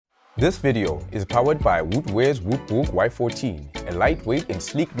This video is powered by Woodware's Woodbook Y14, a lightweight and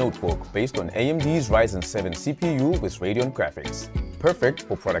sleek notebook based on AMD's Ryzen 7 CPU with Radeon graphics. Perfect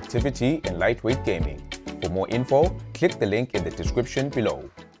for productivity and lightweight gaming. For more info, click the link in the description below.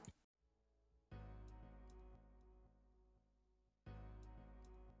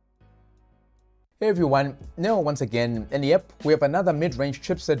 Hey everyone, Neo once again, and yep, we have another mid-range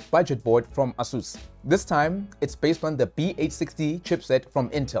chipset budget board from ASUS. This time, it's based on the B860 chipset from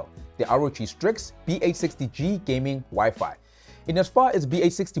Intel, the ROG Strix B860-G gaming Wi-Fi. In as far as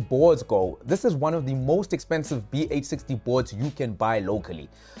B860 boards go, this is one of the most expensive B860 boards you can buy locally.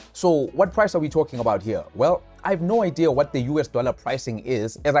 So what price are we talking about here? Well, I have no idea what the US dollar pricing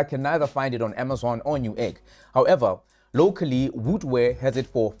is, as I can neither find it on Amazon or Newegg. However, locally, Woodware has it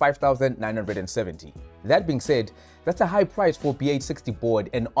for $5,970. That being said, that's a high price for B860 board,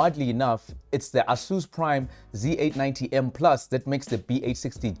 and oddly enough, it's the ASUS PRIME Z890M Plus that makes the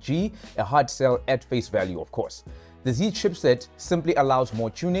B860G a hard sell at face value, of course. The Z chipset simply allows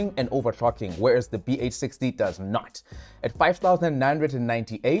more tuning and overclocking, whereas the B860 does not. At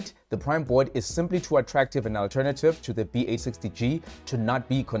 $5,998, the Prime board is simply too attractive an alternative to the B860G to not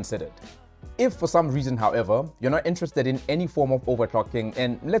be considered. If for some reason, however, you're not interested in any form of overclocking,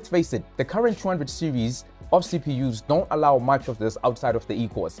 and let's face it, the current 200 series of CPUs don't allow much of this outside of the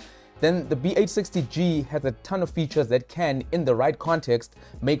E-cores, then the B860G has a ton of features that can, in the right context,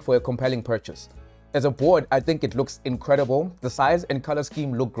 make for a compelling purchase. As a board, I think it looks incredible. The size and color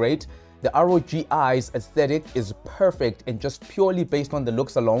scheme look great. The ROGI's aesthetic is perfect, and just purely based on the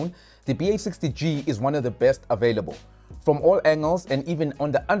looks alone, the B860G is one of the best available. From all angles and even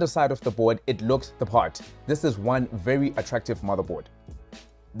on the underside of the board, it looks the part. This is one very attractive motherboard.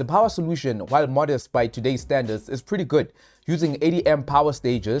 The power solution, while modest by today's standards, is pretty good, using 80 power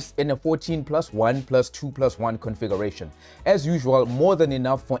stages in a 14+1+2+1 configuration. As usual, more than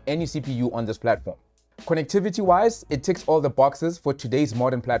enough for any CPU on this platform. Connectivity-wise, it ticks all the boxes for today's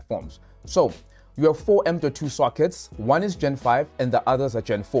modern platforms. So, you have 4 M.2 sockets, one is Gen 5 and the others are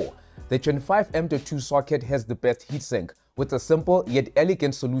Gen 4. The Gen 5 M.2 socket has the best heatsink, with a simple yet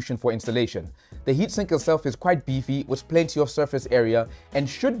elegant solution for installation. The heatsink itself is quite beefy with plenty of surface area and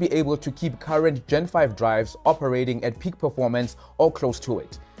should be able to keep current Gen 5 drives operating at peak performance or close to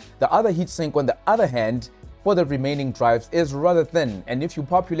it. The other heatsink, on the other hand, for the remaining drives is rather thin, and if you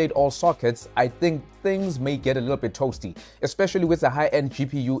populate all sockets, I think things may get a little bit toasty, especially with a high-end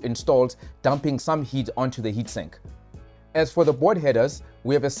GPU installed dumping some heat onto the heatsink. As for the board headers,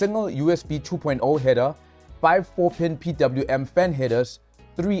 we have a single USB 2.0 header, 5 4-pin PWM fan headers,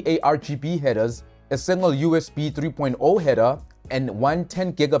 3 ARGB headers, a single USB 3.0 header, and one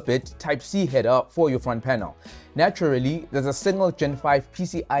 10 gigabit Type-C header for your front panel. Naturally, there's a single Gen 5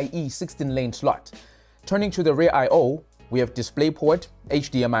 PCIe 16-lane slot. Turning to the rear I/O, we have DisplayPort,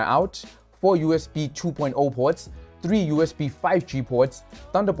 HDMI out, 4 USB 2.0 ports, 3 USB 5G ports,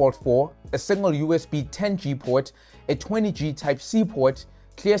 Thunderbolt 4, a single USB 10G port, a 20G Type-C port,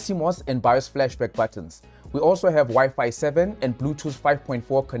 clear CMOS and BIOS flashback buttons. We also have Wi-Fi 7 and Bluetooth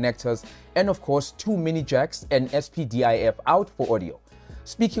 5.4 connectors, and of course 2 mini jacks and SPDIF out for audio.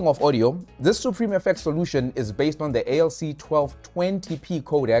 Speaking of audio, this Supreme FX solution is based on the ALC 1220p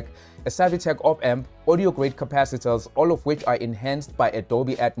codec, a Savitech op-amp, audio-grade capacitors, all of which are enhanced by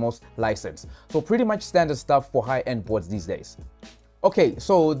Dolby Atmos license. So pretty much standard stuff for high-end boards these days. Okay,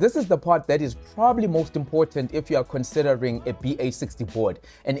 so this is the part that is probably most important if you are considering a B860 board,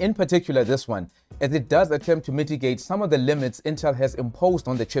 and in particular this one, as it does attempt to mitigate some of the limits Intel has imposed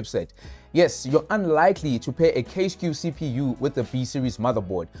on the chipset. Yes, you're unlikely to pair a K-SKU CPU with the B-series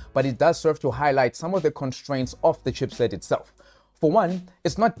motherboard, but it does serve to highlight some of the constraints of the chipset itself. For one,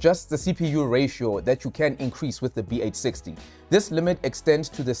 it's not just the CPU ratio that you can increase with the B860. This limit extends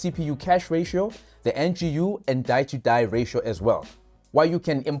to the CPU cache ratio, the NGU, and die-to-die ratio as well. While you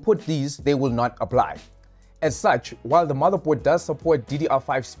can input these, they will not apply. As such, while the motherboard does support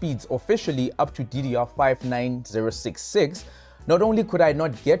DDR5 speeds officially up to DDR5 9066, not only could I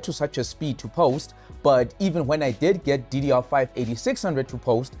not get to such a speed to post, but even when I did get DDR5 8600 to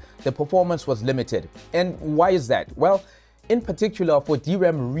post, the performance was limited. And why is that? Well, in particular for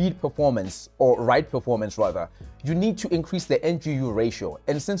DRAM read performance, or write performance rather, you need to increase the NGU ratio,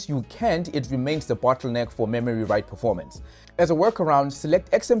 and since you can't, it remains the bottleneck for memory write performance. As a workaround,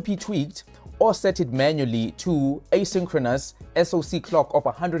 select XMP tweaked, or set it manually to asynchronous SoC clock of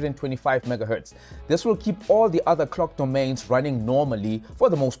 125 MHz. This will keep all the other clock domains running normally,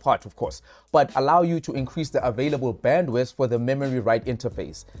 for the most part of course, but allow you to increase the available bandwidth for the memory write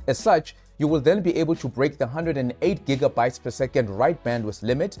interface. As such, you will then be able to break the 108 GB per second write bandwidth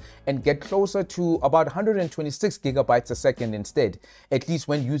limit and get closer to about 126 GB a second instead, at least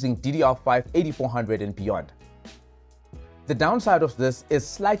when using DDR5 8400 and beyond. The downside of this is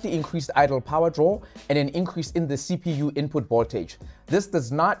slightly increased idle power draw and an increase in the CPU input voltage. This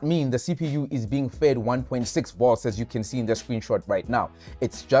does not mean the CPU is being fed 1.6 volts as you can see in the screenshot right now.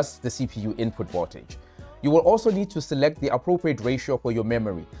 It's just the CPU input voltage. You will also need to select the appropriate ratio for your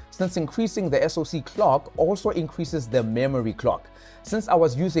memory, since increasing the SoC clock also increases the memory clock. Since I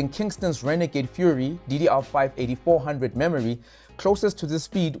was using Kingston's Renegade Fury DDR5 8400 memory, closest to this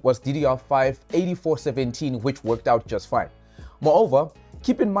speed was DDR5 8417, which worked out just fine. Moreover,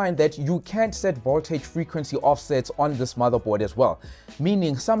 keep in mind that you can't set voltage frequency offsets on this motherboard as well,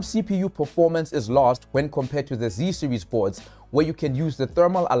 meaning some CPU performance is lost when compared to the Z series boards, where you can use the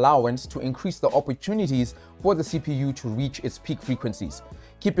thermal allowance to increase the opportunities for the CPU to reach its peak frequencies.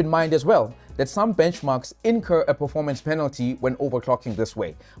 Keep in mind as well that some benchmarks incur a performance penalty when overclocking this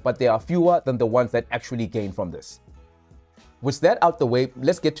way, but they are fewer than the ones that actually gain from this. With that out the way,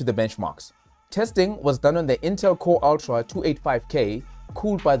 let's get to the benchmarks. Testing was done on the Intel Core Ultra 285K,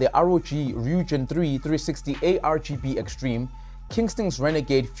 cooled by the ROG Ryujin 3 360 ARGB Extreme, Kingston's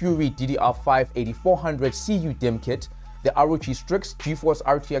Renegade Fury DDR5 8400 CU-DIMM kit, the ROG Strix GeForce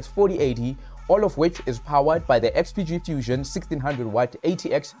RTX 4080, all of which is powered by the XPG Fusion 1600W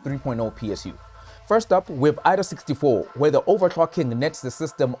ATX 3.0 PSU. First up, we have IDA 64, where the overclocking nets the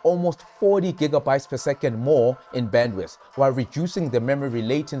system almost 40 GB per second more in bandwidth, while reducing the memory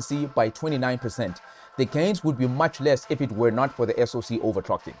latency by 29%. The gains would be much less if it were not for the SoC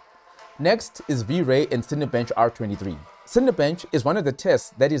overclocking. Next is V-Ray and Cinebench R23. Cinebench is one of the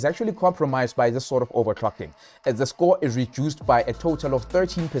tests that is actually compromised by this sort of overclocking, as the score is reduced by a total of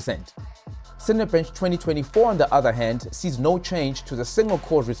 13%. Cinebench 2024 on the other hand sees no change to the single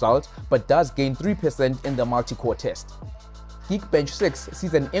core result but does gain 3% in the multi-core test. Geekbench 6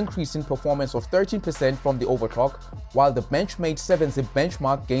 sees an increase in performance of 13% from the overclock, while the Benchmade 7-zip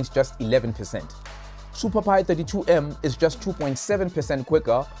benchmark gains just 11%. SuperPi 32M is just 2.7%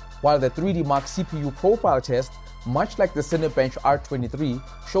 quicker, while the 3D Mark CPU profile test, much like the Cinebench R23,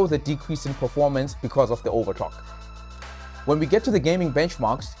 shows a decrease in performance because of the overclock. When we get to the gaming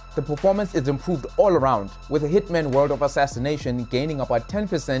benchmarks, the performance is improved all around, with a Hitman World of Assassination gaining about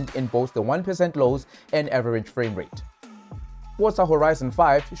 10% in both the 1% lows and average frame rate. Forza Horizon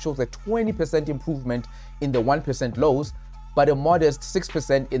 5 shows a 20% improvement in the 1% lows, but a modest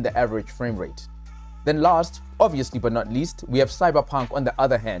 6% in the average frame rate. Then last, obviously but not least, we have Cyberpunk on the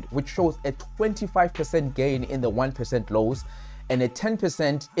other hand, which shows a 25% gain in the 1% lows and a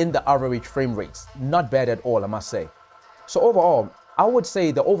 10% in the average frame rates. Not bad at all, I must say. So overall, I would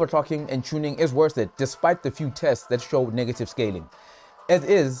say the overclocking and tuning is worth it despite the few tests that show negative scaling. As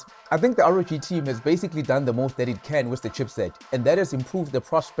is, I think the ROG team has basically done the most that it can with the chipset, and that has improved the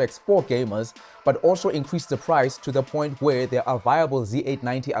prospects for gamers, but also increased the price to the point where there are viable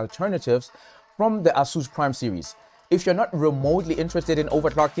Z890 alternatives from the ASUS Prime series. If you're not remotely interested in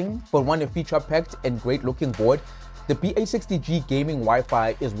overclocking, but want a feature-packed and great-looking board, the B860G gaming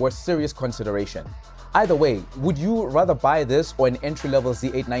Wi-Fi is worth serious consideration. Either way, would you rather buy this or an entry-level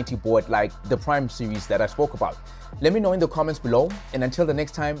Z890 board like the Prime series that I spoke about? Let me know in the comments below, and until the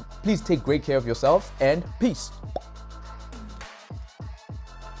next time, please take great care of yourself and peace!